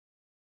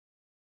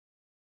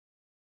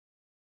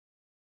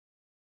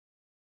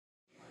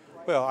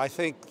Well, I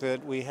think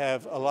that we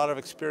have a lot of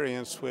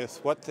experience with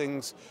what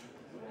things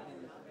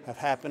have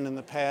happened in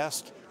the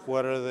past,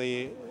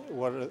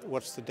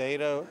 what's the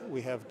data,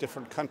 we have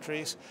different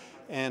countries,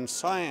 and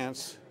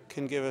science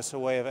can give us a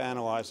way of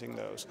analyzing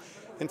those.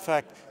 In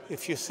fact,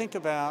 if you think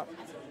about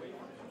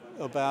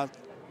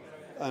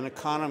an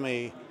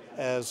economy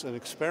as an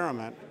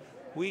experiment,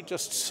 we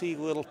just see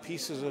little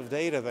pieces of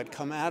data that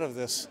come out of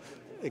this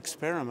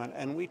experiment,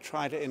 and we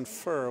try to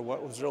infer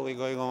what was really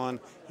going on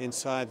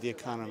inside the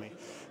economy.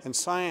 And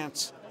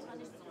science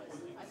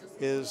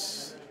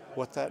is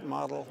what that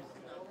model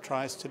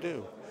tries to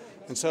do.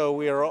 And so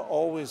we are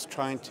always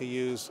trying to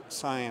use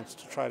science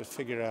to try to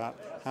figure out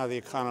how the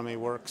economy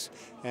works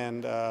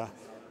and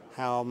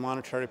how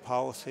monetary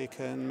policy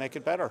can make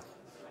it better.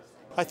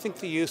 I think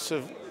the use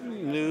of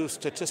new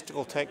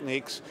statistical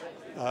techniques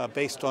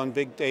based on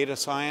big data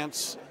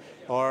science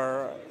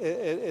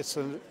it's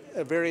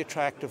a very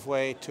attractive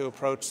way to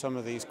approach some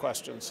of these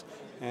questions.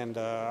 And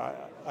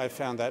I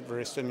found that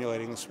very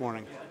stimulating this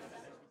morning.